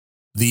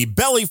The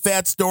belly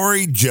fat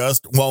story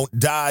just won't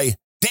die.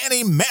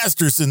 Danny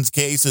Masterson's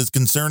case is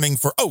concerning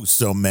for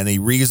so many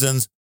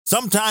reasons.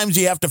 Sometimes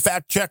you have to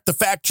fact check the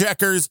fact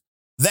checkers.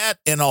 That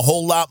and a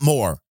whole lot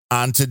more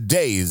on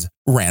today's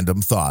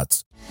Random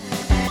Thoughts.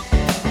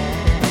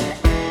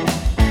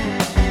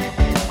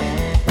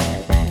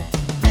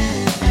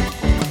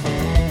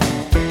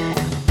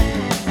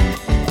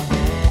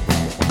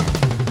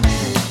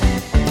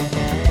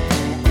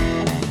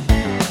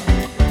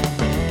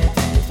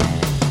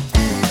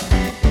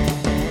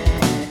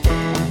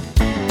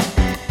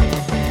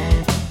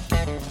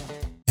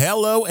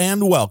 Hello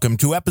and welcome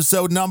to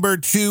episode number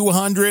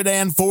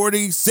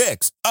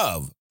 246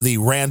 of the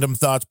Random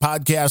Thoughts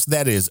podcast.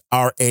 That is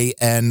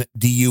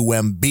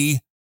RANDUMB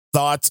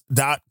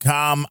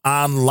thoughts.com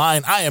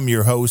online. I am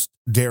your host,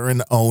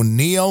 Darren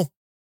O'Neill,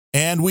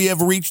 and we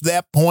have reached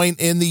that point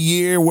in the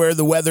year where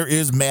the weather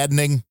is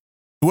maddening.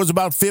 It was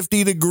about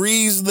 50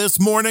 degrees this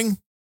morning,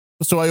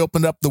 so I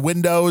opened up the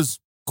windows,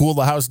 cooled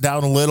the house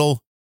down a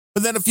little.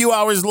 But then a few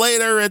hours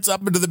later, it's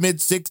up into the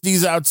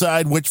mid-60s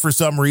outside, which for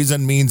some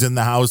reason means in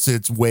the house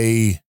it's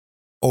way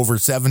over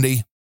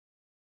 70.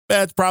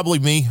 That's probably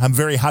me. I'm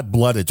very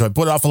hot-blooded, so I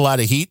put off a lot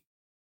of heat.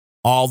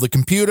 All the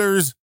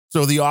computers,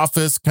 so the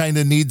office kind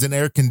of needs an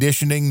air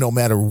conditioning no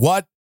matter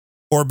what,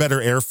 or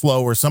better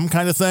airflow or some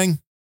kind of thing.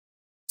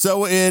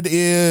 So it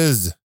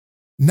is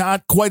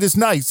not quite as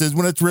nice as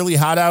when it's really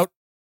hot out.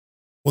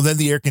 Well, then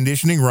the air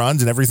conditioning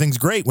runs and everything's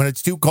great. When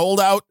it's too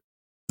cold out,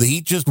 the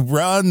heat just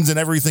runs and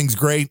everything's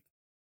great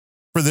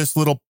for this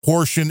little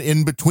portion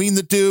in between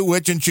the two,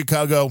 which in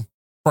Chicago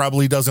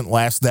probably doesn't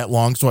last that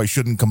long, so I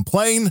shouldn't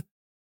complain.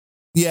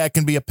 Yeah, it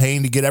can be a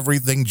pain to get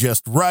everything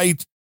just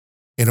right.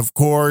 And of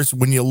course,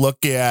 when you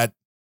look at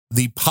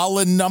the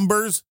pollen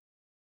numbers,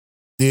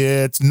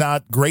 it's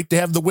not great to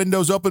have the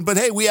windows open. But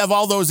hey, we have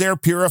all those air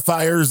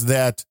purifiers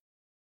that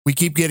we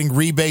keep getting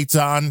rebates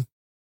on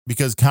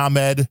because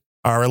ComEd,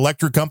 our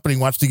electric company,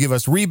 wants to give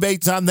us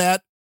rebates on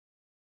that.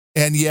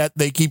 And yet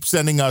they keep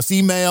sending us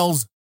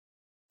emails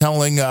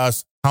telling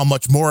us how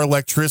much more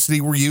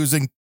electricity we're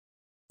using.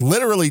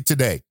 Literally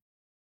today,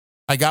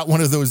 I got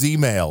one of those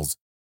emails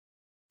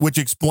which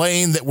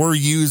explained that we're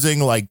using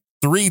like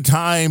 3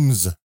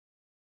 times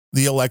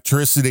the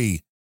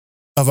electricity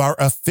of our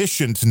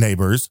efficient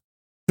neighbors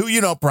who,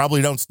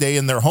 probably don't stay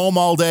in their home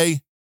all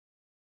day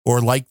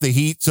or like the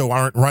heat, so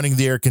aren't running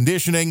the air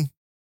conditioning,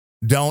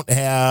 don't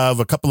have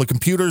a couple of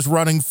computers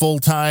running full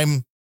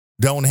time,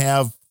 don't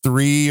have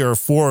 3 or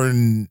 4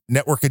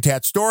 network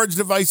attached storage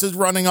devices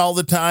running all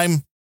the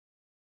time.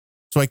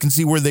 So I can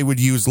see where they would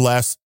use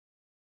less.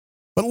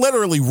 But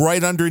literally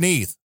right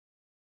underneath,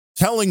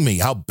 telling me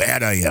how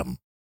bad I am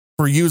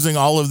for using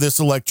all of this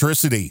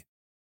electricity.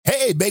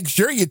 Hey, make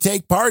sure you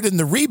take part in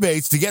the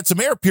rebates to get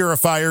some air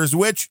purifiers,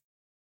 which,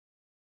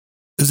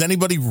 does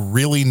anybody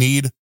really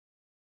need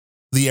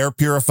the air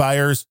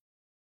purifiers?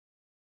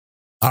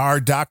 Our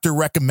doctor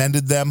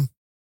recommended them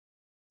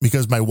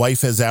because my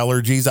wife has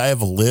allergies. I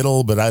have a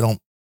little, but I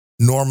don't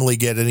normally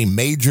get any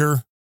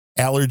major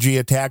allergy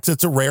attacks.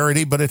 It's a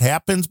rarity, but it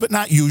happens, but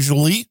not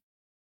usually.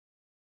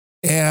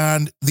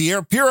 And the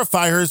air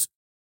purifiers,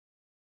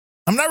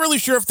 I'm not really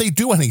sure if they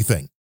do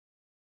anything.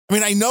 I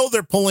mean, I know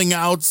they're pulling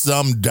out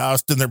some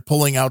dust and they're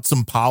pulling out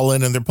some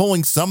pollen and they're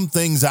pulling some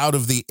things out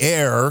of the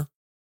air,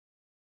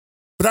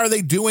 but are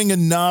they doing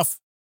enough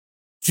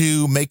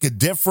to make a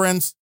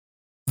difference?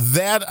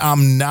 That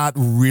I'm not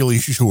really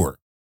sure.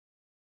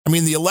 I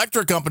mean, the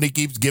electric company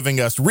keeps giving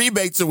us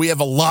rebates, so we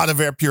have a lot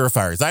of air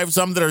purifiers. I have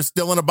some that are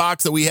still in a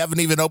box that we haven't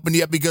even opened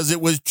yet because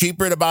it was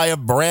cheaper to buy a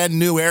brand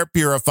new air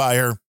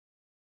purifier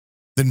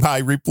than buy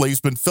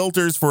replacement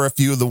filters for a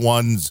few of the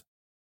ones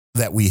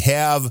that we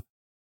have.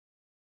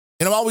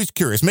 And I'm always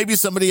curious, maybe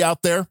somebody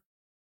out there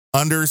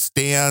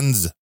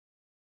understands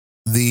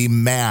the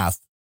math,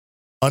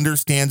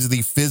 understands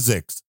the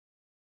physics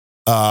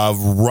of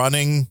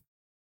running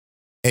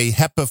a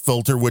HEPA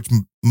filter, which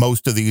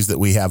most of these that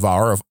we have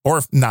are,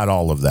 or not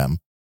all of them,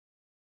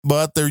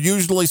 but they're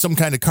usually some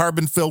kind of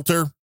carbon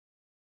filter,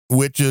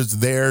 which is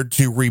there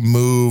to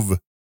remove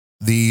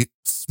the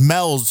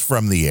smells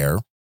from the air.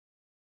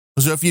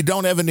 So if you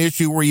don't have an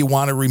issue where you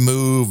want to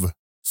remove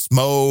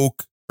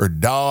smoke or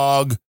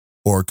dog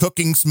or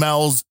cooking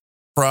smells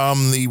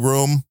from the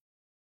room,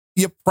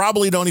 you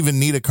probably don't even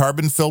need a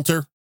carbon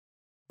filter.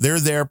 They're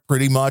there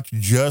pretty much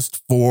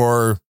just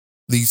for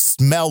the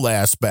smell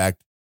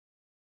aspect.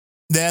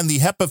 Then the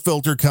HEPA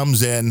filter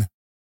comes in,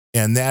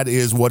 and that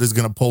is what is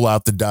going to pull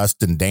out the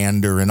dust and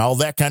dander and all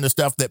that kind of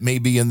stuff that may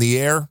be in the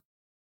air.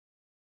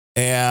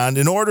 And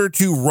in order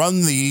to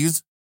run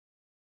these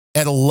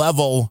at a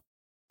level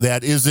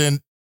that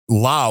isn't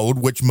loud,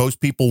 which most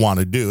people want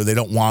to do, they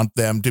don't want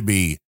them to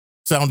be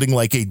sounding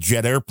like a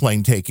jet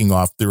airplane taking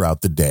off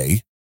throughout the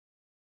day.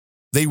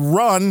 They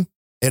run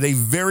at a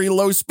very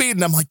low speed,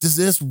 and I'm like, does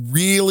this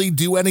really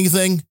do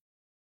anything?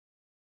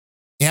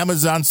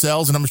 Amazon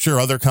sells, and I'm sure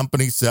other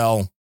companies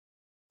sell,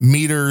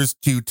 meters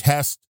to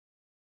test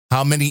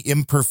how many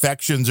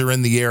imperfections are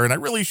in the air. And I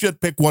really should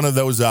pick one of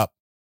those up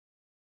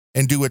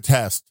and do a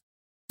test.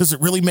 Does it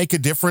really make a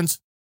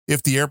difference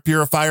if the air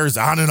purifier is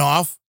on and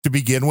off to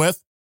begin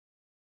with?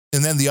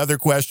 And then the other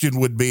question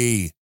would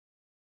be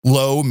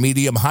low,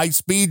 medium, high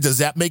speed. Does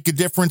that make a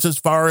difference as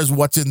far as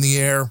what's in the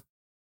air?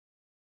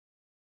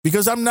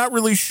 Because I'm not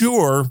really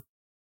sure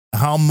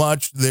how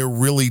much they're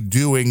really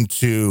doing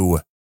to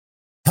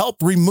help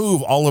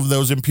remove all of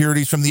those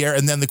impurities from the air.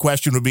 And then the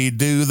question would be,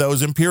 do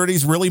those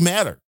impurities really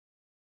matter?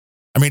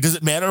 I mean, does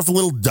it matter if a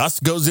little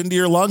dust goes into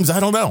your lungs? I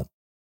don't know.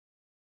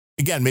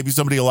 Again, maybe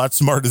somebody a lot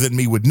smarter than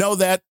me would know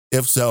that.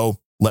 If so,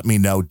 let me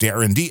know.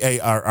 Darren,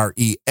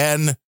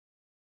 Darren,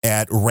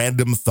 at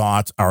Random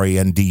Thoughts,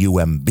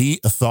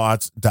 RANDUMB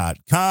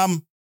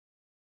thoughts.com.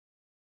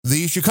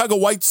 The Chicago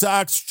White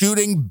Sox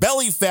shooting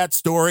belly fat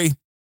story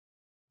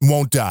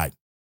won't die,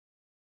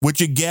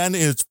 which again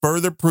is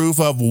further proof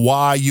of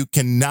why you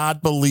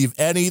cannot believe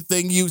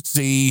anything you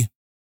see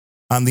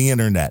on the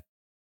internet.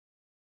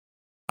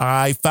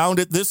 I found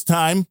it this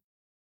time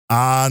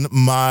on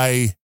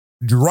my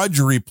Drudge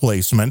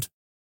replacement,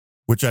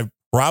 which I've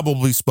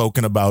probably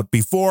spoken about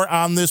before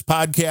on this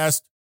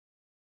podcast.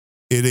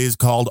 It is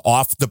called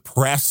Off the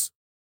Press,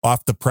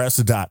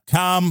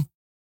 offthepress.com,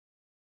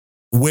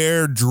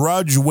 where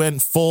Drudge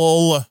went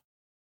full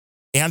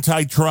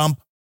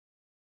anti-Trump.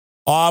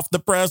 Off the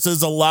Press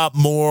is a lot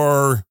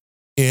more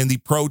in the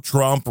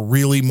pro-Trump,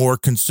 really more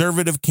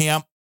conservative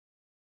camp,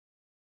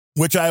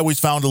 which I always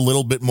found a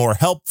little bit more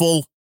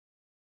helpful.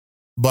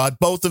 But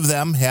both of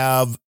them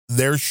have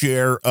their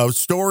share of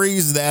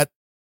stories that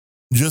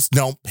just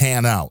don't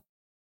pan out.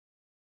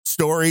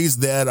 Stories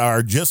that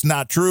are just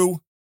not true.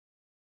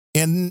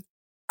 And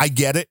I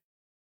get it.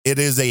 It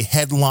is a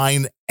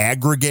headline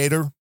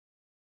aggregator.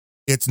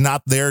 It's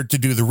not there to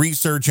do the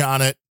research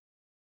on it.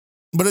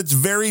 But it's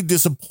very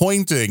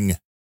disappointing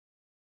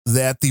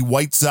that the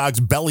White Sox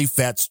belly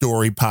fat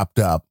story popped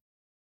up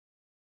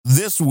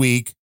this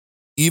week,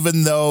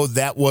 even though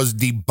that was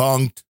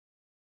debunked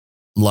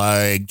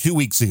like 2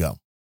 weeks ago.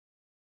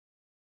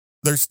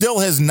 There still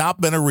has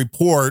not been a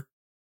report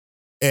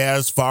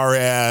as far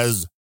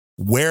as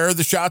where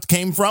the shots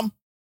came from.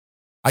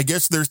 I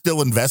guess they're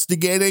still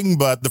investigating,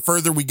 but the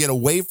further we get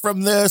away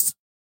from this,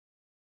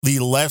 the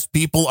less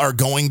people are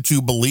going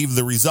to believe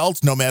the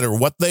results, no matter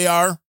what they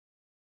are.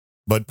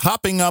 But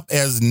popping up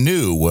as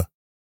new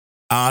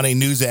on a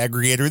news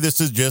aggregator, this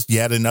is just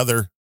yet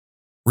another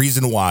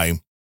reason why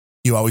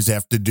you always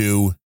have to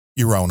do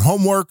your own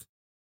homework.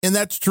 And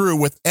that's true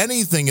with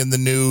anything in the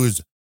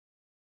news,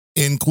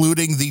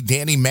 including the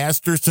Danny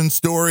Masterson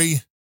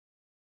story,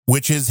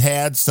 which has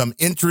had some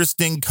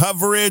interesting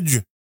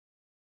coverage.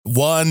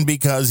 One,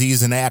 because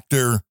he's an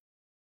actor,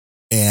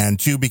 and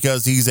two,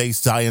 because he's a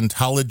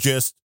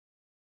Scientologist.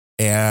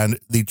 And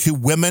the two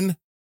women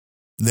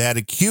that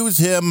accuse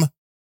him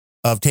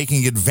of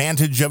taking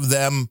advantage of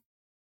them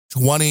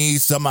 20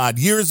 some odd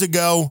years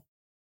ago,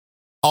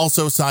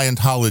 also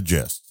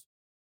Scientologists.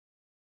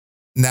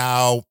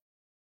 Now,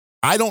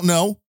 I don't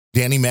know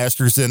Danny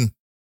Masterson.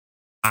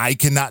 I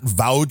cannot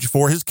vouch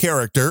for his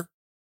character,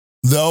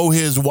 though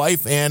his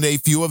wife and a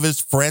few of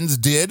his friends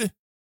did,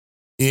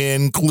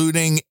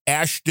 including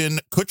Ashton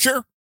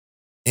Kutcher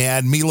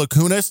and Mila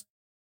Kunis.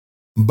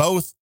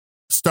 Both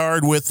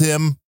starred with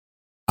him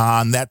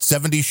on That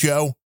 70s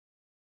Show.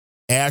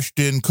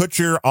 Ashton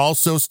Kutcher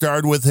also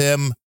starred with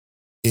him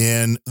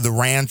in The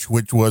Ranch,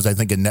 which was, I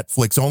think, a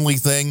Netflix-only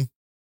thing.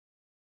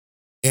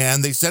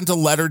 And they sent a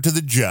letter to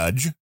the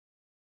judge.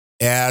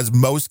 As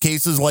most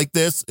cases like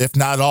this, if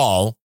not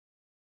all,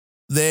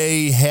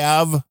 they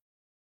have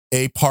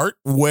a part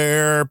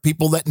where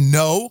people that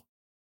know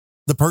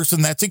the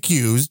person that's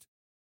accused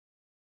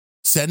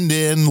send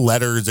in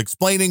letters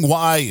explaining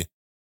why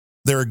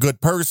they're a good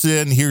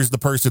person. Here's the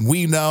person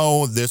we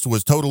know. This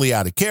was totally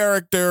out of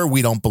character.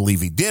 We don't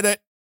believe he did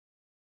it.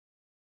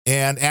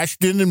 And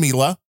Ashton and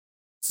Mila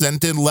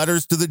sent in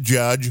letters to the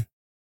judge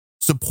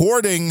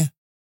supporting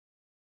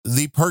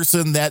the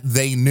person that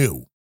they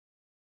knew.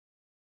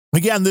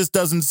 Again, this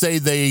doesn't say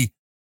they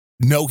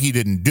know he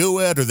didn't do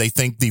it or they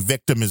think the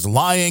victim is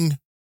lying.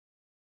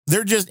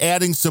 They're just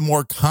adding some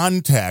more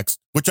context,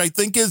 which I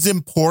think is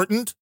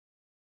important.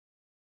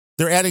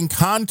 They're adding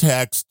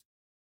context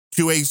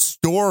to a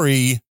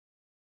story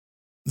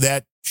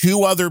that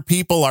two other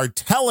people are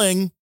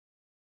telling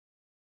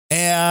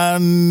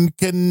and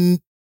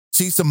can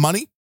see some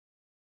money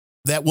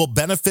that will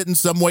benefit in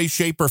some way,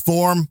 shape, or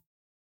form.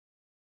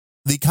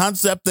 The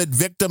concept that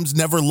victims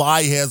never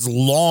lie has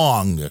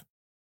long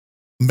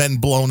been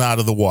blown out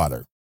of the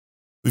water.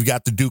 We've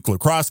got the Duke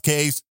Lacrosse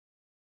case.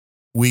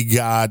 We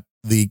got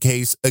the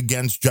case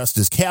against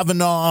Justice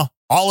Kavanaugh.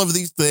 All of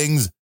these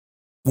things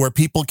where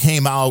people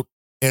came out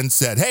and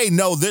said, hey,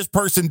 no, this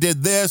person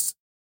did this.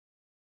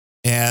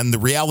 And the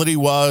reality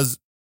was,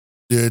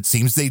 it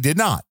seems they did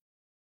not.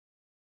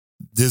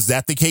 Is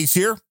that the case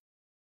here?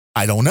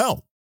 I don't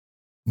know.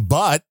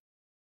 But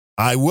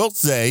I will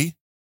say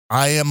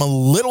I am a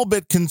little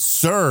bit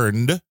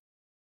concerned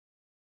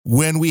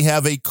when we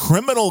have a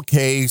criminal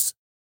case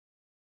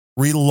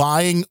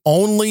relying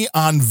only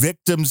on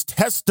victims'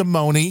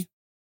 testimony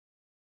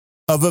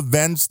of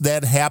events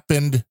that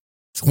happened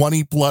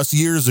 20 plus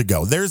years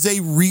ago. There's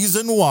a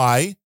reason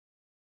why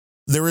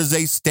there is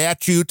a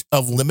statute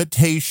of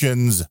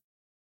limitations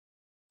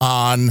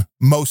on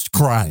most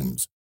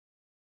crimes.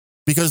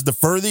 Because the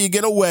further you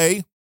get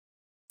away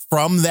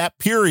from that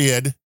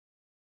period,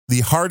 the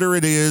harder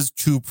it is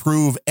to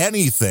prove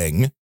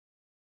anything.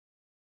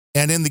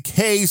 And in the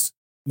case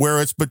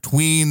where it's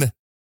between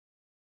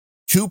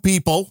two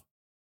people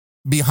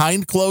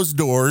behind closed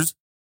doors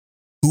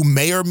who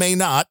may or may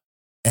not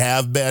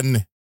have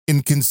been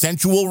in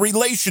consensual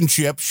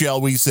relationship, shall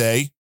we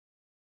say,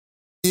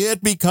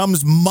 it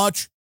becomes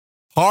much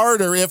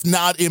harder, if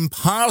not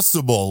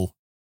impossible,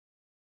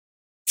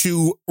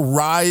 to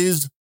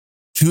rise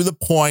to the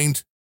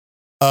point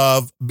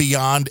of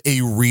beyond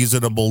a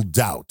reasonable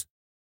doubt.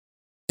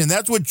 And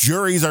that's what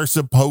juries are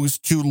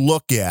supposed to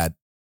look at.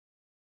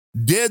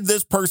 Did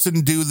this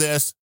person do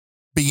this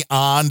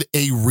beyond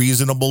a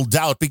reasonable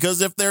doubt?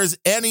 Because if there's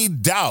any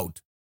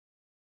doubt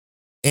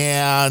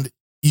and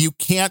you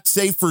can't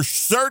say for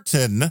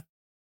certain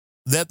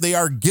that they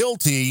are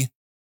guilty,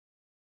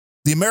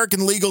 the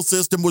American legal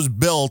system was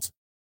built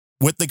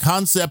with the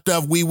concept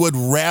of we would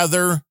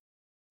rather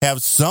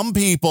have some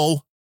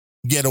people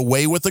get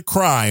away with a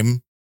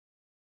crime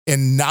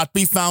and not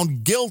be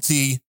found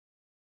guilty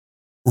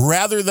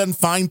rather than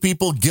find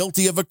people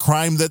guilty of a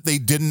crime that they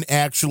didn't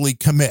actually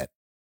commit.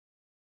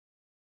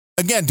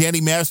 Again,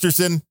 Danny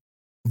Masterson,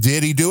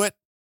 did he do it?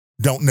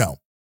 Don't know.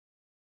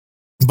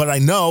 But I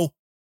know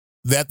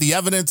that the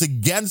evidence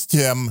against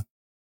him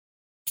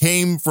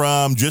came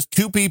from just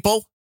two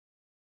people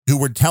who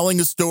were telling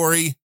a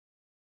story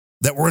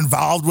that were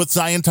involved with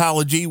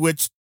Scientology,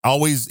 which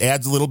always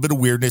adds a little bit of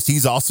weirdness.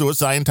 He's also a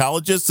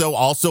Scientologist, so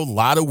also a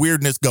lot of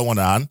weirdness going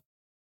on.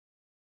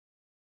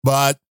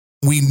 But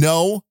we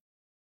know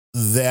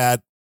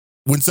that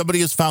when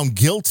somebody is found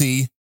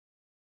guilty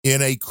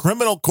in a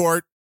criminal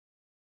court,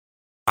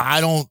 I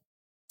don't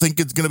think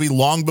it's going to be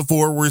long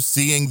before we're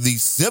seeing the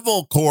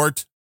civil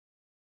court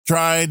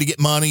trying to get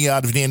money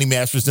out of Danny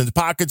Masterson's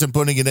pockets and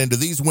putting it into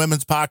these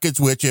women's pockets,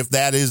 which if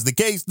that is the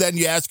case, then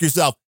you ask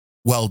yourself,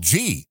 well,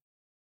 gee,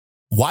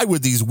 why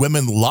would these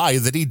women lie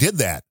that he did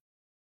that?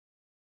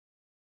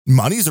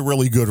 Money's a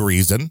really good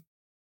reason.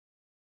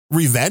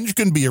 Revenge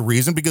can be a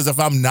reason, because if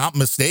I'm not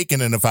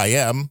mistaken, and if I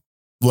am,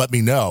 let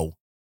me know.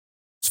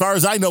 As far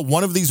as I know,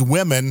 one of these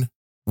women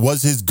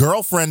was his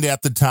girlfriend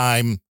at the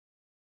time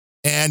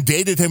and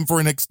dated him for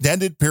an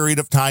extended period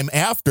of time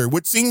after,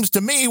 which seems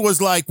to me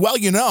was like, well,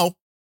 you know,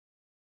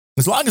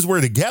 as long as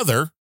we're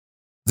together,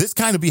 this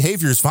kind of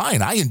behavior is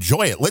fine. I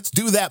enjoy it. Let's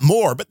do that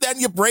more. But then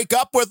you break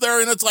up with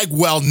her and it's like,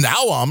 well,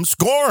 now I'm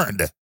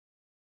scorned.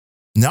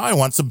 Now I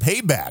want some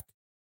payback.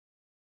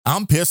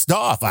 I'm pissed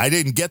off. I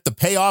didn't get the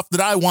payoff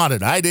that I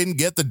wanted. I didn't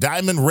get the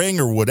diamond ring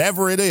or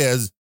whatever it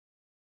is.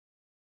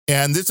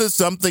 And this is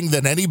something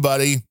that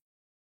anybody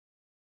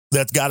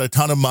that's got a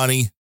ton of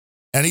money,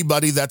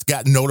 anybody that's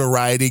got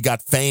notoriety,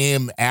 got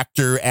fame,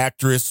 actor,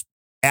 actress,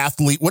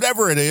 athlete,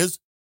 whatever it is,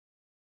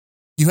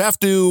 you have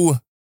to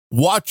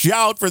watch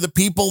out for the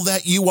people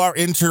that you are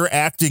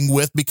interacting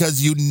with,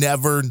 because you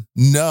never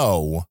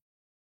know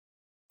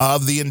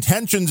of the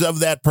intentions of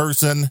that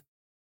person,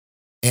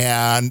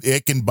 and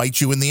it can bite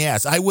you in the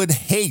ass. I would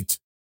hate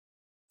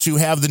to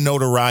have the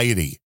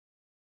notoriety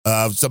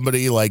of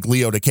somebody like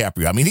Leo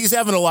DiCaprio. I mean, he's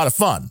having a lot of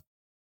fun.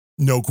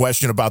 No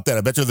question about that.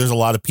 I bet you there's a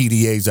lot of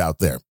PDAs out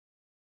there.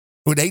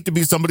 I would hate to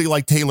be somebody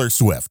like Taylor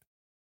Swift,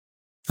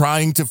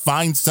 trying to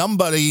find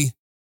somebody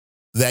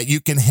that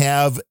you can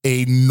have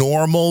a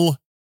normal,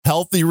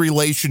 healthy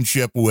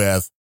relationship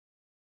with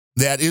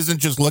that isn't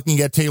just looking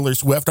at Taylor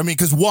Swift. I mean,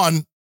 because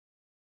one,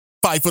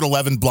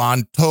 5'11"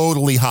 blonde,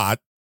 totally hot,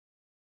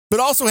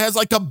 but also has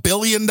like $1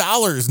 billion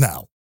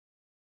now.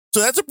 So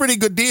that's a pretty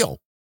good deal.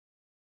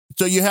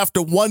 So you have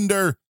to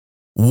wonder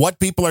what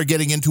people are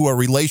getting into a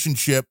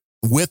relationship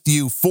with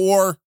you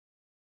for.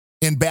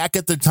 And back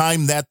at the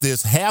time that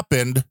this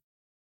happened,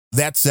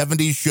 that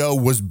 70s show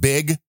was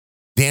big.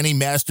 Danny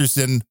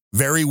Masterson,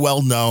 very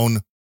well known.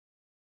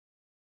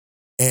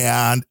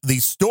 And the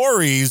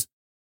stories,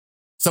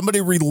 somebody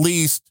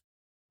released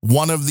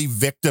one of the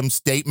victim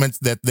statements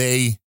that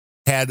they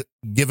had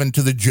given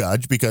to the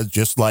judge, because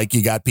just like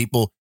you got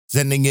people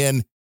sending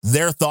in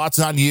their thoughts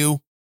on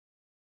you,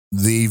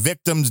 the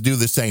victims do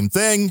the same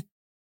thing.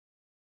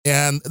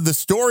 And the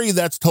story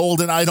that's told,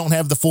 and I don't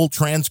have the full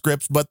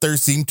transcripts, but there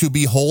seem to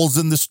be holes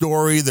in the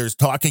story. There's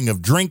talking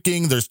of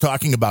drinking. There's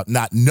talking about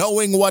not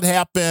knowing what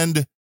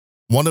happened.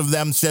 One of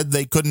them said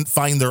they couldn't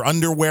find their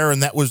underwear,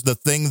 and that was the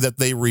thing that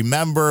they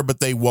remember, but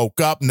they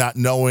woke up not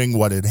knowing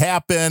what had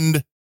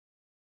happened.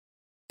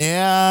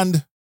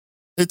 And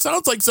it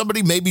sounds like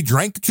somebody maybe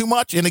drank too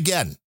much. And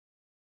again,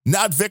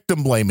 not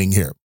victim blaming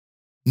here,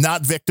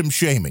 not victim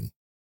shaming.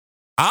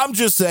 I'm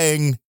just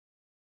saying,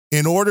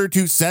 in order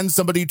to send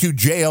somebody to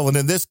jail, and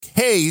in this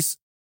case,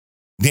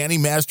 Danny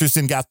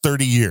Masterson got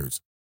 30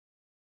 years.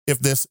 If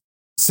this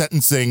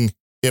sentencing,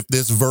 if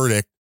this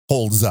verdict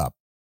holds up,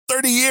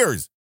 30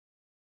 years.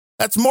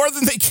 That's more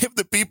than they give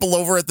the people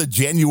over at the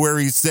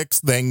January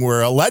 6th thing,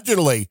 where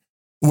allegedly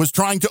was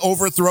trying to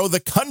overthrow the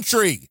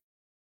country.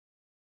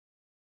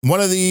 One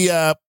of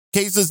the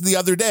cases the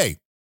other day,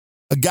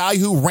 a guy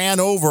who ran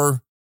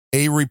over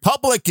a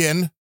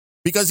Republican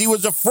because he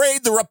was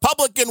afraid the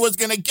Republican was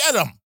going to get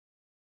him.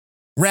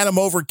 Ran him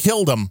over,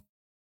 killed him,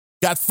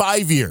 got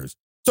 5 years.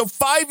 So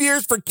 5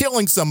 years for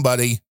killing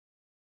somebody.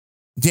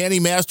 Danny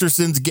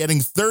Masterson's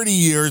getting 30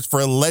 years for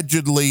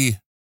allegedly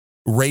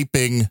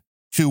raping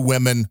 2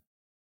 women.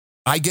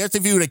 I guess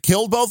if he would have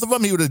killed both of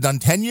them, he would have done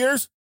 10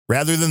 years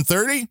rather than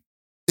 30.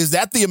 Is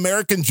that the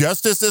American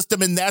justice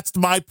system? And that's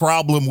my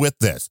problem with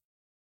this.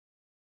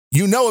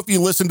 You know, if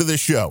you listen to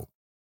this show,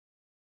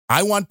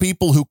 I want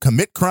people who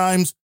commit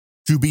crimes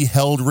to be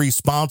held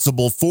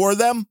responsible for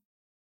them.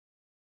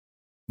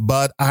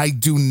 But I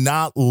do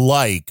not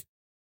like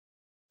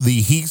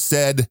the he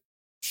said,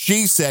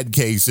 she said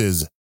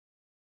cases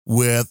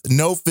with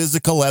no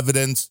physical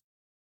evidence,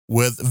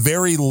 with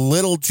very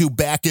little to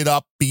back it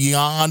up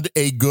beyond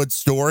a good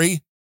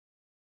story.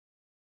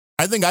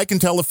 I think I can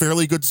tell a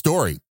fairly good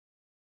story.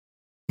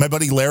 My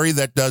buddy Larry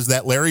that does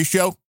That Larry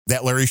Show,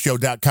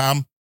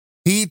 thatlarryshow.com,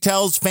 he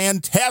tells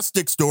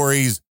fantastic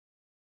stories.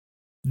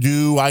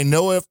 Do I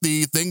know if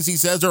the things he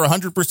says are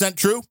 100%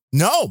 true?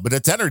 No, but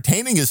it's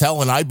entertaining as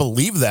hell, and I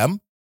believe them.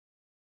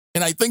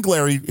 And I think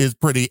Larry is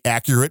pretty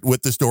accurate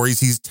with the stories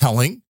he's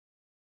telling.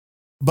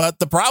 But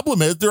the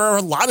problem is there are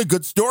a lot of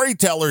good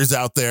storytellers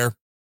out there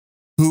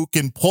who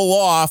can pull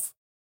off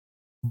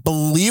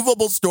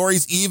believable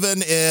stories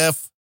even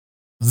if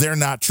they're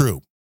not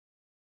true.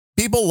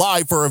 People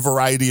lie for a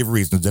variety of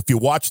reasons. If you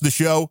watch the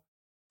show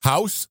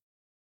House,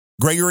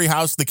 Gregory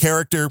House, the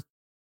character,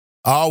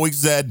 always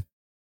said,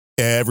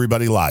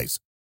 everybody lies.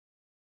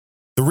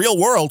 The real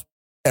world,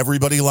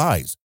 everybody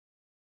lies.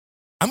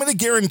 I'm going to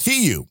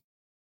guarantee you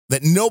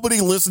that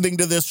nobody listening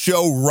to this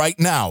show right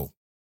now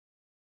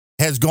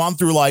has gone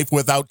through life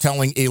without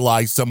telling a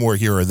lie somewhere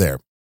here or there.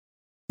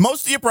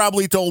 Most of you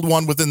probably told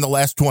one within the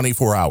last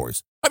 24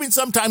 hours. I mean,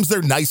 sometimes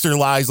they're nicer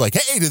lies like,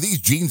 hey, do these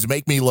jeans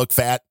make me look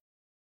fat?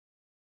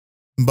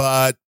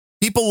 But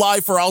people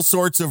lie for all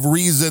sorts of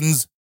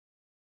reasons,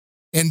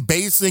 and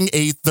basing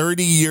a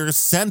 30-year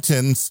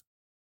sentence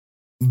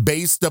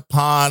based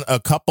upon a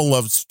couple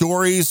of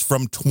stories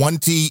from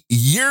 20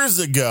 years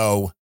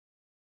ago,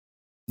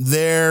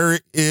 there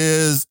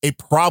is a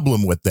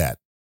problem with that.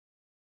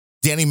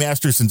 Danny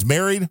Masterson's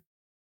married,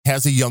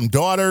 has a young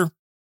daughter,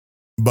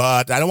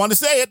 but I don't want to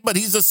say it, but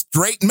he's a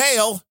straight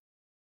male,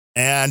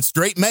 and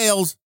straight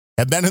males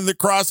have been in the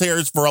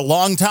crosshairs for a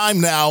long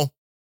time now,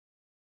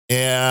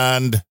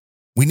 and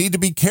we need to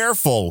be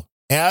careful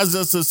as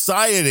a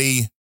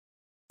society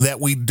that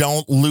we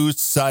don't lose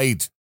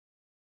sight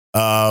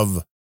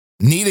of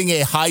needing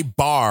a high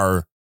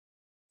bar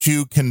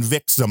to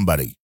convict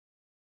somebody.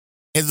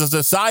 As a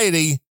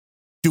society,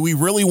 do we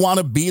really want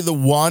to be the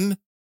one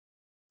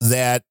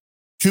that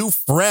 2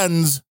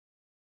 friends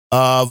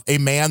of a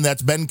man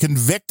that's been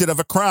convicted of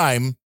a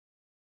crime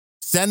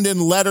send in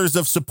letters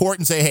of support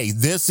and say, hey,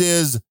 this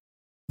is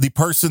the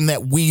person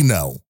that we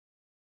know?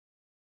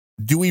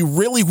 Do we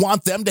really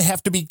want them to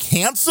have to be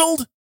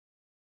canceled?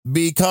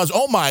 Because,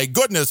 oh my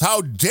goodness,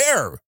 how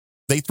dare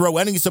they throw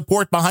any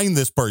support behind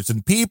this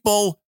person?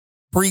 People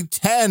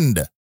pretend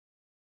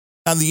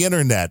on the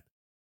internet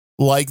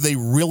like they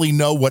really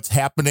know what's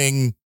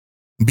happening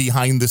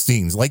behind the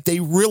scenes, like they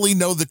really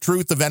know the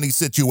truth of any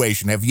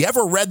situation. Have you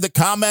ever read the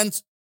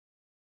comments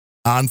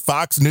on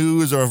Fox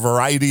News or a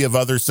variety of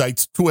other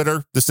sites,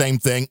 Twitter, the same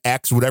thing,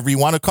 X, whatever you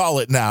want to call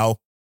it now?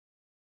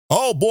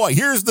 Oh boy,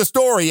 here's the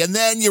story. And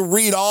then you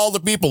read all the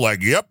people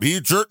like, yep,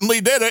 he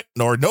certainly did it.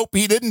 Or nope,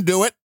 he didn't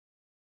do it.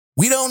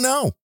 We don't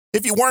know.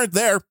 If you weren't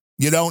there,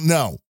 you don't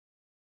know.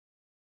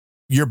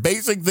 You're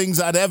basing things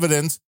on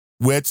evidence,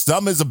 which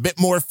some is a bit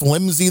more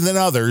flimsy than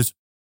others.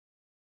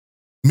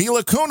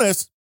 Mila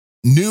Kunis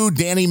knew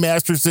Danny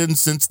Masterson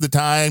since the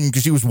time,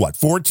 because she was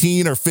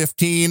 14 or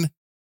 15?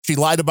 She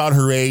lied about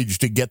her age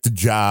to get the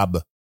job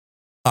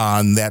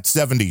on that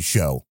 70s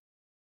show.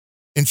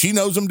 And she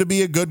knows him to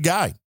be a good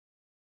guy.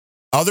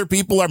 Other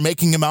people are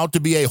making him out to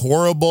be a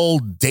horrible,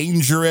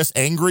 dangerous,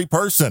 angry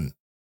person.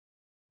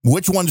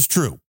 Which one's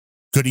true?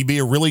 Could he be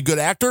a really good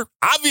actor?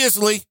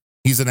 Obviously,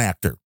 he's an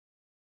actor.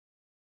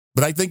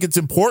 But I think it's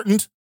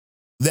important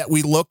that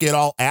we look at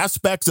all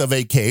aspects of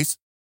a case.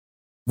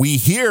 We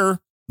hear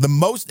the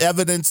most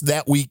evidence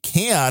that we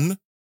can.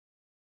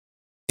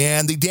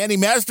 And the Danny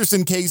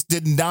Masterson case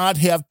did not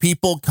have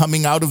people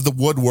coming out of the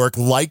woodwork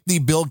like the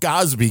Bill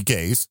Cosby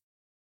case.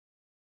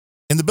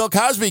 In the Bill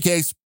Cosby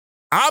case,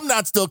 I'm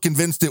not still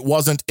convinced it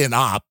wasn't an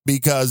op,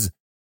 because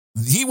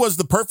he was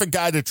the perfect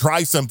guy to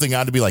try something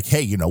on, to be like,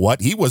 hey, you know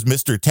what? He was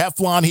Mr.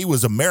 Teflon. He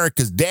was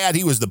America's dad.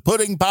 He was the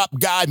pudding pop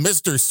guy,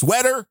 Mr.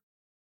 Sweater.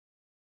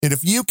 And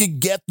if you could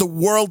get the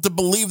world to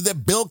believe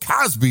that Bill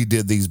Cosby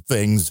did these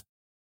things,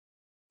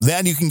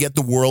 then you can get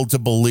the world to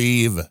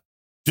believe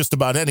just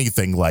about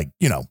anything, like,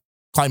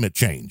 climate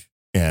change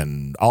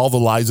and all the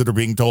lies that are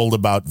being told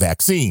about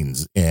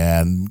vaccines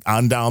and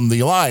on down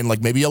the line,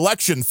 like maybe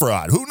election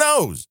fraud. Who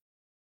knows?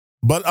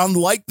 But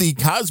unlike the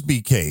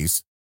Cosby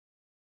case,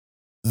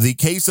 the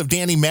case of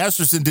Danny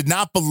Masterson did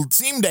not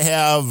seem to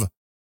have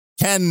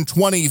 10,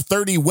 20,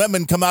 30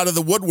 women come out of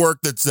the woodwork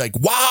that's like,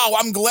 wow,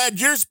 I'm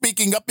glad you're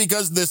speaking up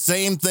because the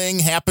same thing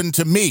happened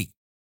to me.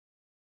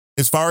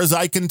 As far as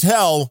I can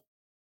tell,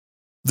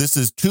 this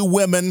is two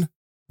women,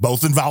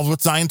 both involved with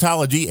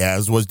Scientology,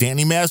 as was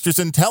Danny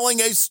Masterson, telling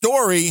a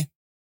story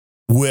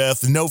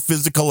with no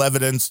physical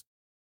evidence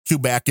to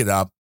back it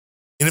up.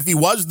 And if he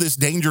was this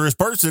dangerous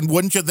person,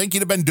 wouldn't you think he'd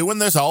have been doing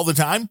this all the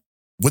time?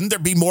 Wouldn't there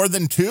be more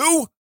than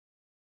two?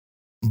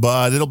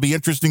 But it'll be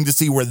interesting to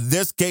see where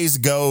this case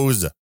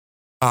goes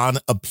on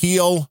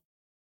appeal,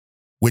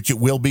 which it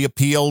will be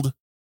appealed.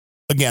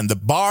 Again, the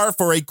bar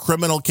for a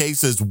criminal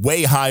case is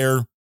way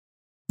higher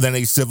than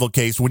a civil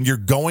case. When you're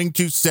going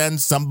to send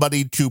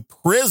somebody to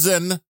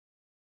prison,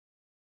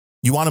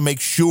 you want to make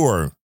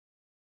sure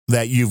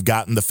that you've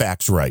gotten the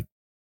facts right.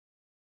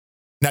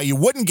 Now, you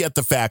wouldn't get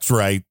the facts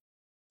right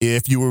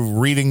if you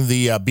were reading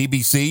the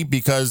BBC,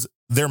 because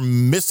their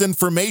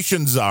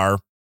misinformations are,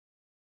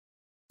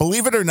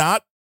 believe it or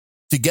not,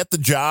 to get the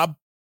job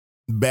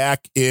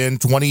back in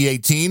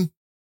 2018,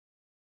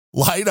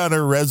 lied on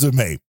her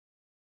resume.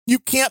 You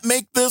can't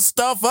make this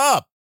stuff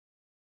up.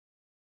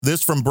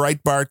 This from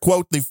Breitbart,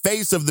 quote, the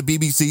face of the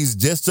BBC's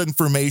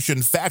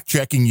disinformation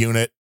fact-checking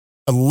unit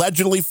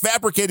allegedly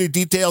fabricated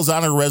details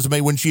on her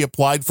resume when she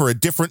applied for a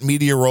different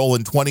media role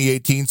in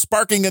 2018,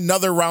 sparking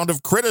another round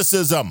of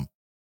criticism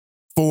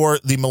for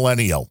the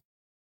millennial.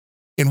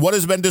 In what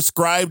has been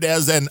described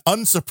as an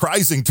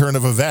unsurprising turn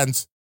of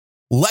events,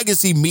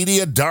 legacy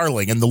media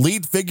darling and the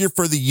lead figure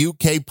for the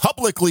UK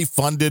publicly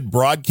funded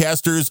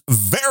broadcasters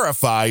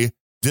Verify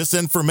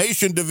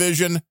disinformation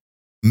division,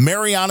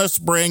 Mariana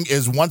Spring,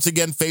 is once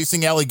again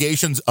facing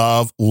allegations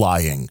of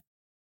lying.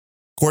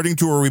 According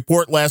to a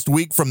report last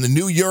week from the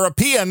New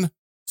European,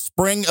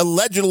 Spring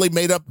allegedly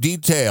made up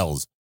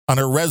details on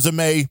her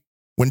resume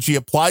when she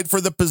applied for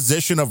the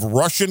position of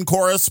Russian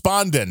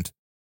correspondent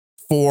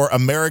for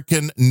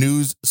American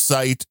news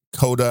site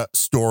Coda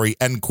Story,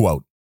 end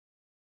quote.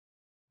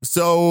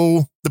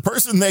 So the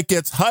person that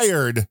gets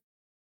hired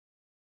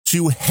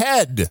to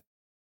head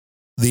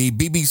the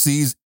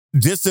BBC's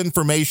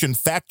disinformation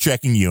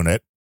fact-checking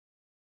unit,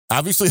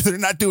 obviously they're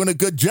not doing a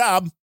good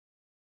job.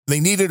 They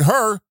needed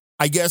her,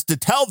 I guess, to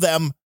tell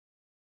them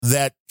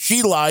that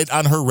she lied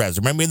on her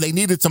resume. I mean, they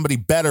needed somebody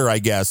better, I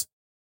guess,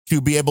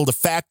 to be able to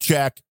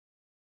fact-check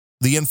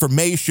the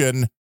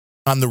information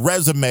on the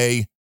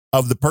resume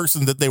of the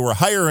person that they were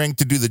hiring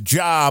to do the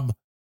job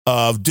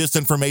of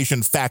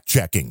disinformation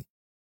fact-checking.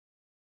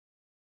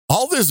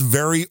 All this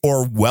very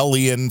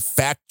Orwellian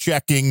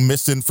fact-checking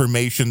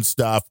misinformation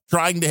stuff,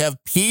 trying to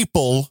have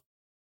people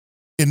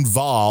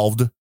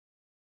involved.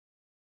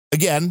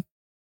 Again,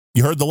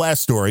 you heard the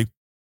last story.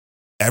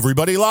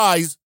 Everybody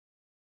lies.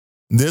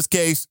 In this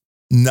case,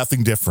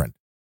 nothing different.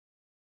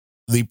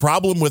 The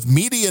problem with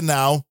media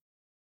now,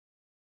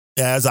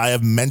 as I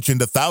have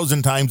mentioned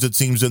 1,000 times, it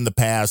seems in the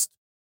past,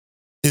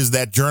 is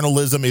that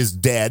journalism is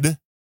dead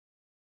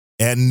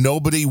and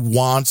nobody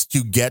wants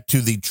to get to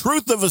the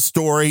truth of a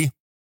story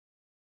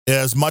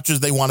as much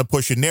as they want to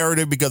push a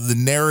narrative, because the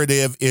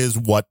narrative is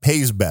what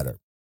pays better.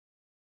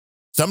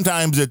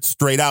 Sometimes it's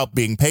straight out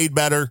being paid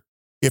better.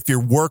 If you're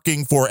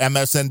working for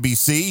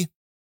MSNBC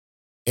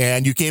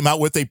and you came out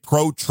with a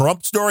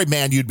pro-Trump story,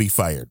 man, you'd be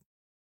fired,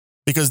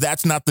 because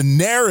that's not the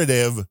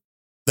narrative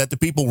that the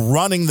people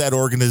running that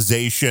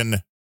organization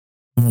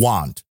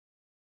want.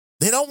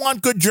 They don't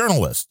want good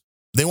journalists.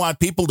 They want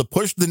people to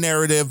push the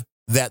narrative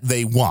that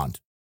they want.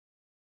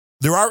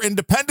 There are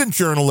independent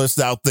journalists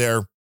out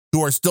there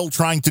who are still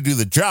trying to do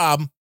the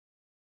job.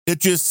 It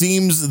just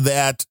seems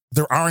that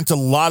there aren't a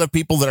lot of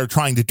people that are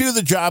trying to do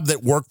the job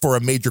that work for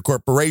a major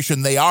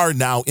corporation. They are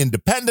now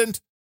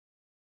independent,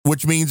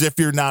 which means if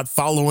you're not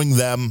following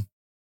them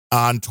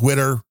on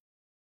Twitter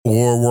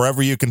or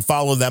wherever you can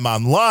follow them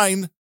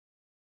online,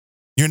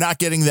 you're not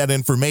getting that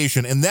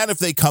information. And then if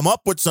they come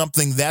up with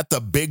something that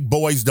the big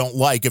boys don't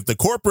like, if the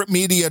corporate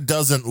media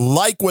doesn't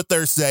like what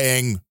they're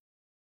saying,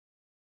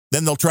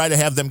 then they'll try to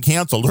have them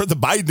canceled, or the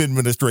Biden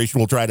administration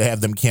will try to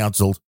have them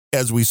canceled.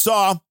 As we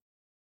saw,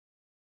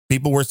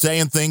 people were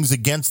saying things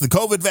against the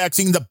COVID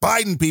vaccine. The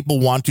Biden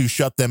people want to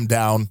shut them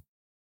down.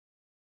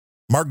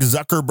 Mark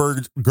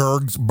Zuckerberg,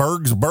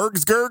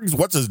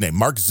 what's his name?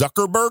 Mark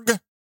Zuckerberg?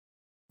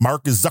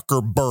 Mark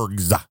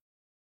Zuckerberg's,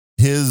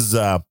 his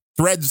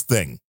Threads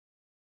thing.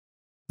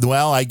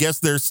 Well, I guess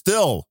they're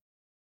still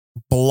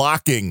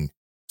blocking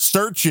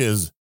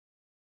searches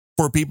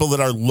for people that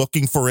are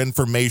looking for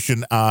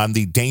information on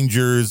the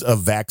dangers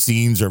of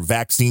vaccines or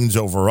vaccines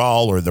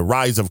overall or the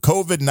rise of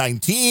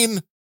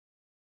COVID-19.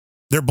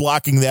 They're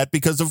blocking that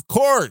because, of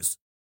course,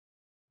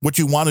 what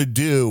you want to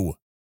do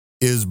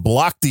is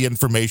block the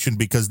information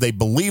because they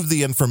believe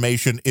the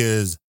information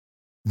is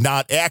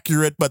not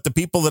accurate. But the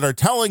people that are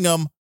telling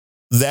them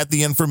that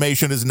the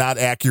information is not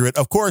accurate,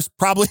 of course,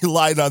 probably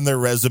lied on their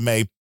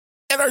resume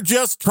and are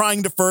just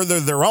trying to further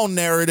their own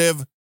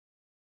narrative.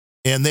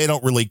 And they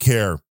don't really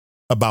care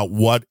about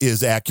what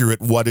is accurate,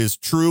 what is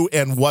true,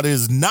 and what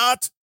is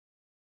not.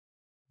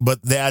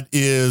 But that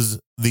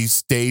is the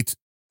state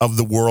of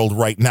the world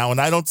right now.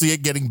 And I don't see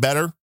it getting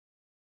better.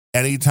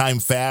 anytime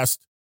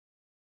fast.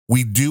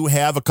 We do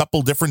have a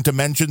couple different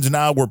dimensions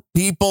now where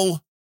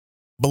people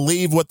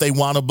believe what they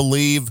want to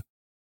believe.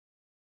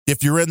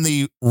 If you're in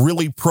the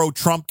really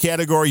pro-Trump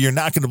category, you're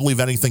not going to believe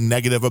anything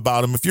negative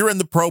about him. If you're in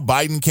the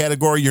pro-Biden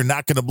category, you're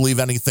not going to believe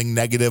anything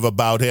negative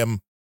about him.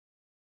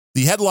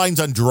 The headlines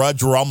on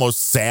Drudge were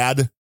almost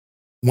sad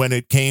when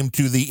it came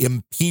to the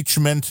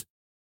impeachment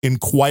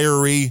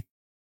inquiry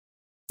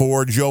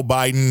for Joe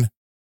Biden,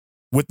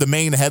 with the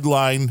main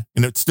headline,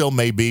 and it still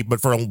may be,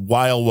 but for a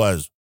while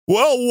was,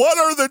 well, what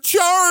are the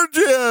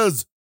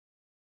charges?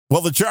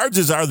 Well, the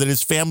charges are that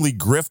his family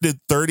grifted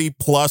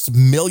 $30+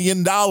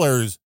 million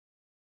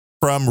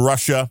from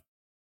Russia,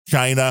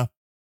 China,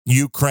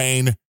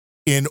 Ukraine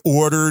in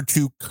order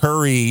to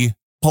curry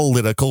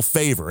political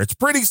favor. It's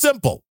pretty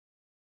simple.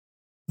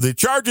 The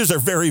charges are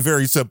very,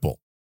 very simple.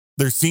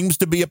 There seems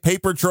to be a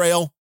paper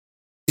trail.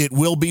 It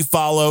will be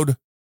followed.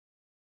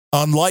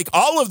 Unlike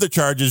all of the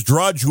charges,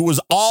 Drudge, who was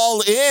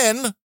all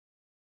in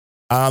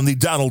on the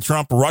Donald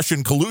Trump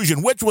Russian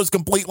collusion, which was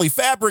completely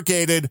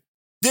fabricated,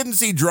 didn't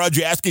see Drudge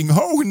asking,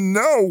 oh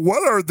no,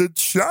 what are the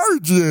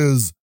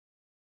charges?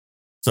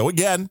 So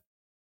again,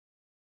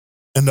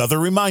 another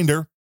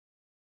reminder,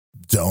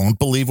 don't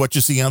believe what you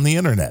see on the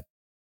internet.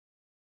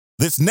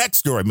 This next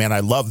story, man,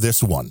 I love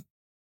this one.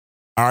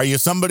 Are you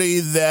somebody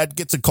that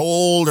gets a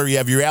cold or you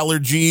have your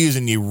allergies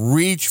and you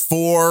reach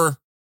for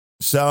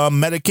some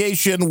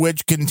medication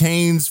which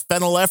contains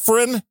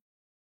phenylephrine?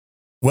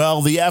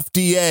 Well, the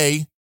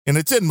FDA, and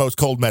it's in most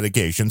cold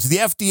medications, the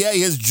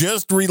FDA has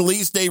just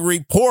released a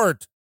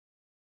report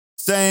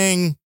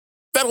saying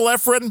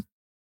phenylephrine,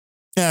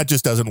 it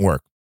just doesn't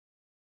work.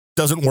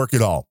 Doesn't work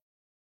at all.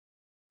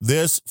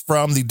 This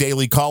from the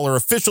Daily Caller.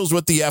 Officials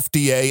with the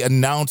FDA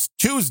announced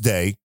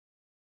Tuesday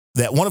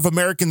that one of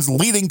Americans'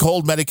 leading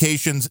cold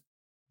medications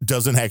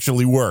doesn't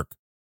actually work.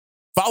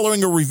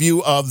 Following a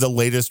review of the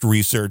latest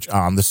research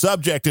on the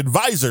subject,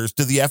 advisors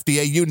to the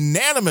FDA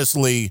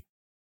unanimously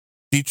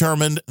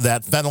determined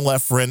that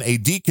phenylephrine, a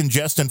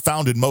decongestant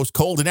found in most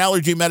cold and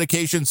allergy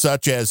medications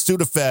such as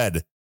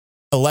Sudafed,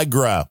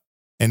 Allegra,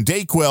 and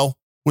Dayquil,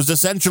 was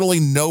essentially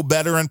no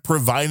better in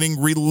providing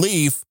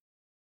relief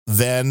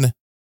than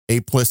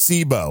a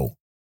placebo.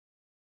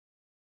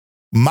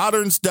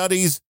 Modern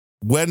studies,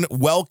 when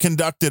well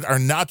conducted, are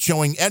not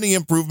showing any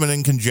improvement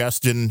in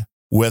congestion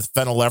with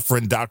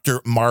phenylephrine.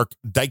 Dr. Mark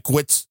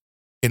Dykewitz,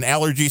 an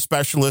allergy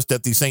specialist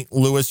at the St.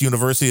 Louis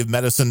University of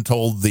Medicine,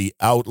 told the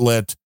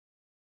outlet.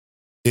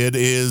 It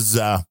is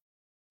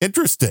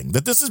interesting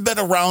that this has been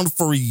around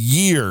for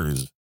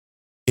years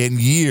and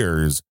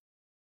years.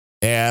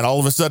 And all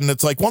of a sudden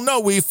it's like, well,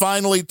 no, we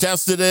finally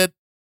tested it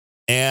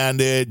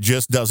and it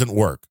just doesn't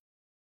work.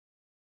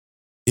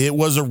 It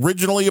was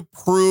originally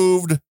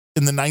approved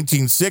in the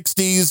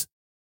 1960s.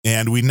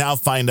 And we now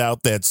find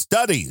out that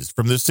studies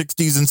from the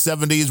 60s and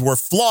 70s were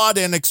flawed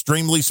and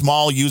extremely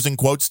small, using,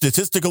 quote,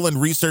 statistical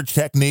and research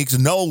techniques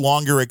no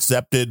longer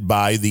accepted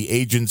by the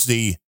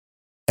agency,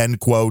 end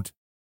quote.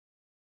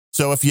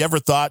 So if you ever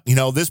thought,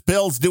 this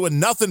pill's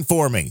doing nothing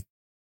for me,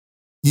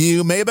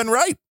 you may have been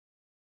right.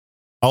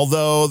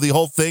 Although the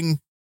whole thing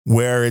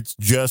where it's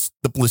just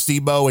the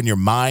placebo and your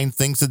mind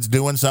thinks it's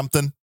doing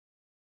something.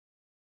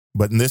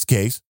 But in this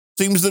case,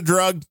 seems the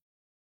drug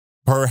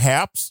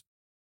perhaps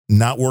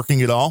not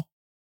working at all.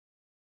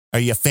 Are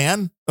you a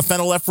fan of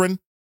phenylephrine?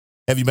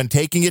 Have you been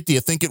taking it? Do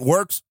you think it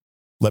works?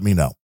 Let me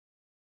know.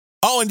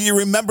 Oh, and do you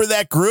remember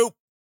that group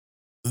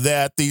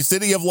that the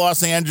city of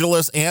Los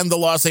Angeles and the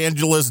Los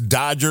Angeles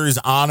Dodgers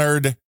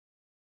honored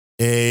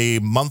a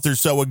month or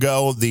so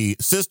ago? The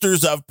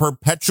Sisters of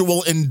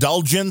Perpetual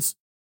Indulgence.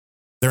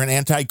 They're an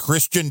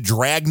anti-Christian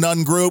drag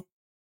nun group.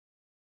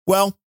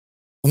 Well,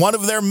 one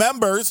of their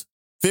members,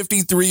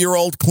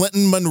 53-year-old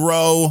Clinton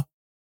Monroe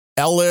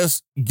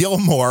Ellis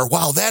Gilmore.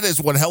 Wow, that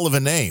is one hell of a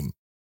name.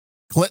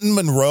 Clinton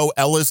Monroe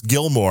Ellis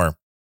Gilmore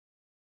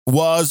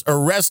was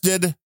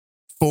arrested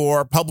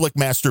for public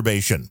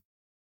masturbation.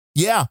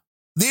 Yeah,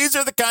 these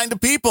are the kind of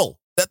people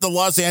that the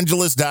Los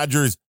Angeles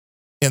Dodgers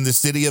and the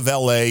city of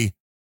LA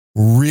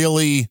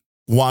really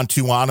want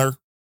to honor.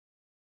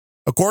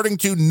 According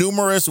to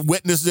numerous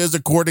witnesses,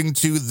 according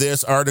to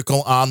this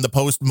article on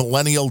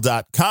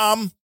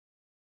thepostmillennial.com,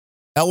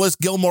 Ellis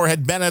Gilmore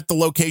had been at the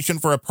location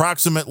for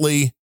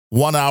approximately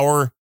 1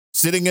 hour,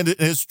 sitting in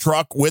his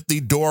truck with the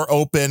door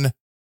open,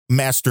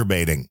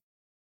 masturbating.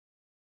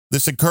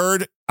 This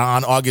occurred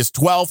on August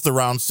 12th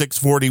around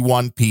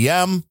 6:41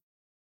 p.m.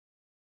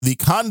 The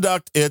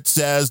conduct, it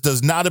says,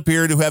 does not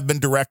appear to have been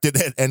directed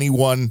at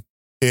anyone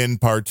in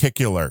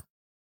particular.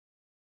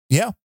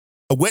 Yeah,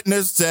 a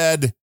witness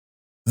said,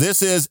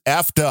 this is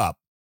effed up.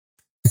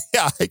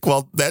 Yeah,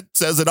 well, that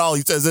says it all.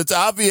 He says, it's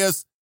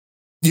obvious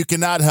you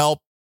cannot help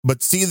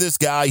but see this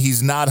guy.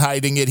 He's not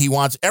hiding it. He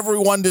wants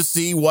everyone to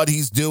see what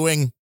he's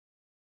doing.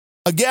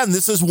 Again,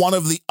 this is one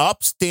of the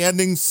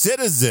upstanding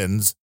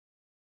citizens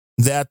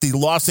that the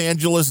Los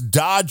Angeles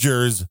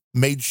Dodgers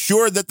made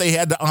sure that they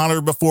had to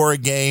honor before a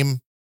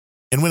game.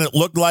 And when it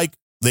looked like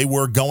they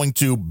were going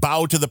to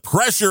bow to the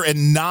pressure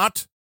and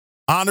not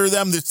honor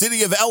them, the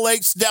city of LA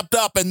stepped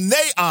up and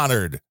they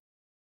honored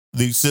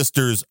the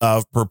Sisters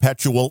of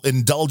Perpetual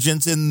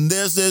Indulgence, and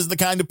this is the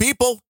kind of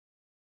people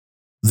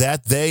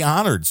that they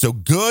honored. So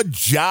good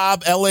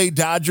job, LA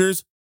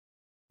Dodgers.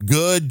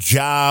 Good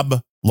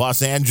job,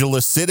 Los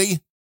Angeles City.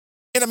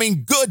 And I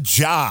mean, good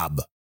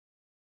job,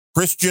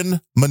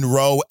 Christian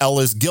Monroe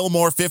Ellis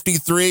Gilmore,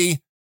 53,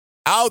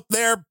 out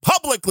there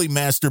publicly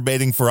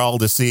masturbating for all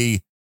to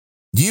see.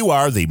 You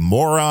are the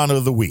moron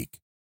of the week.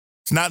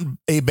 It's not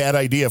a bad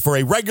idea for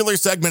a regular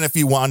segment. If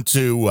you want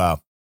to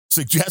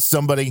suggest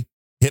somebody,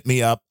 hit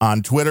me up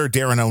on Twitter,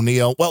 Darren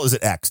O'Neill. Well, is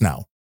it X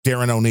now?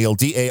 Darren O'Neill,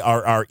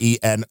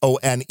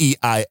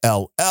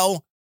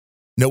 DarrenOneil.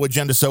 No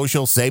Agenda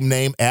Social, same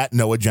name, at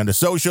No Agenda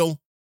Social.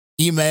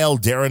 Email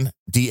Darren,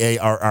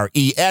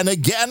 Darren,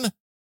 again,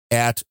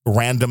 at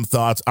Random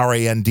Thoughts,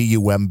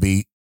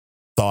 RANDUMB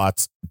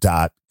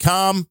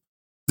thoughts.com.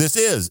 This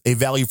is a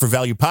value for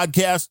value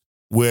podcast,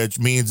 which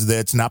means that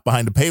it's not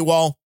behind a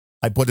paywall.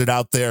 I put it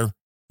out there.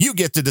 You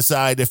get to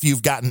decide if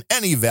you've gotten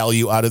any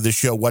value out of the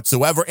show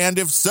whatsoever. And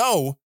if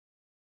so,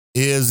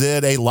 is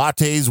it a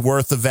latte's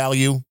worth of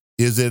value?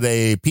 Is it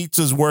a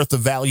pizza's worth of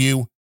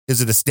value?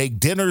 Is it a steak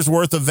dinner's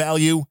worth of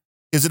value?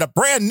 Is it a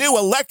brand new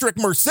electric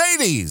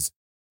Mercedes?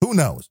 Who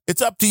knows?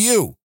 It's up to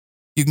you.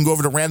 You can go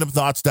over to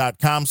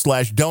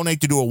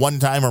randomthoughts.com/donate to do a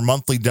one-time or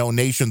monthly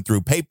donation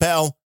through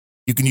PayPal.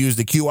 You can use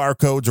the QR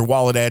codes or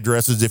wallet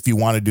addresses if you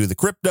want to do the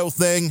crypto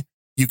thing.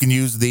 You can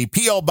use the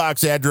P.O.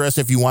 Box address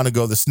if you want to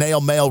go the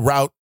snail mail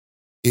route.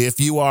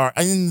 If you are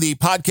in the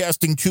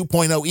podcasting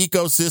 2.0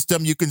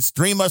 ecosystem, you can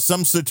stream us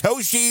some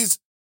Satoshis.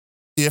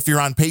 If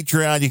you're on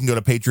Patreon, you can go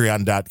to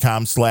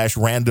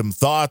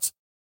patreon.com/randomthoughts.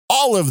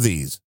 All of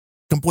these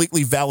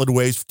completely valid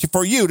ways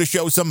for you to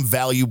show some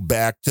value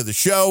back to the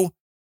show.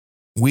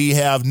 We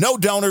have no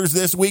donors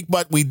this week,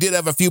 but we did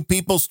have a few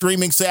people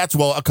streaming sats.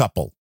 Well, a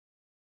couple.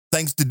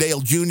 Thanks to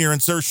Dale Jr.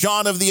 and Sir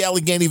Sean of the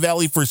Allegheny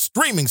Valley for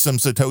streaming some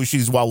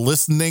Satoshis while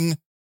listening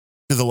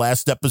to the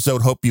last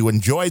episode. Hope you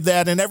enjoyed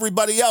that. And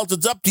everybody else,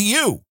 it's up to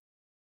you.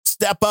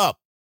 Step up.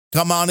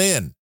 Come on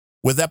in.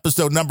 With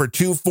episode number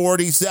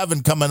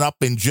 247 coming up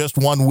in just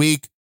 1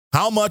 week.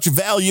 How much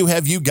value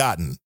have you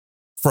gotten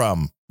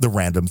from the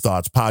Random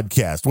Thoughts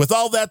podcast? With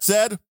all that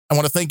said, I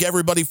want to thank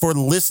everybody for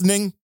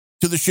listening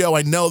to the show.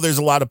 I know there's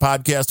a lot of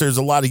podcasts. There's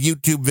a lot of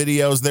YouTube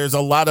videos. There's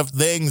a lot of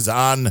things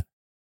on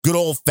good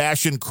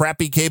old-fashioned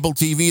crappy cable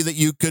TV that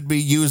you could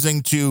be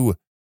using to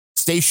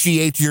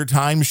satiate your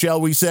time, shall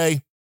we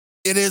say.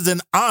 It is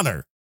an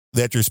honor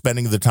that you're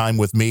spending the time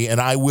with me, and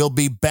I will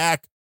be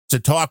back to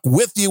talk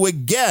with you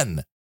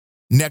again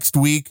next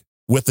week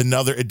with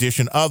another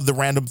edition of the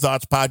Random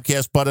Thoughts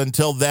podcast. But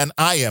until then,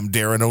 I am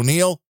Darren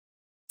O'Neill.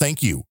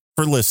 Thank you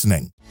for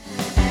listening.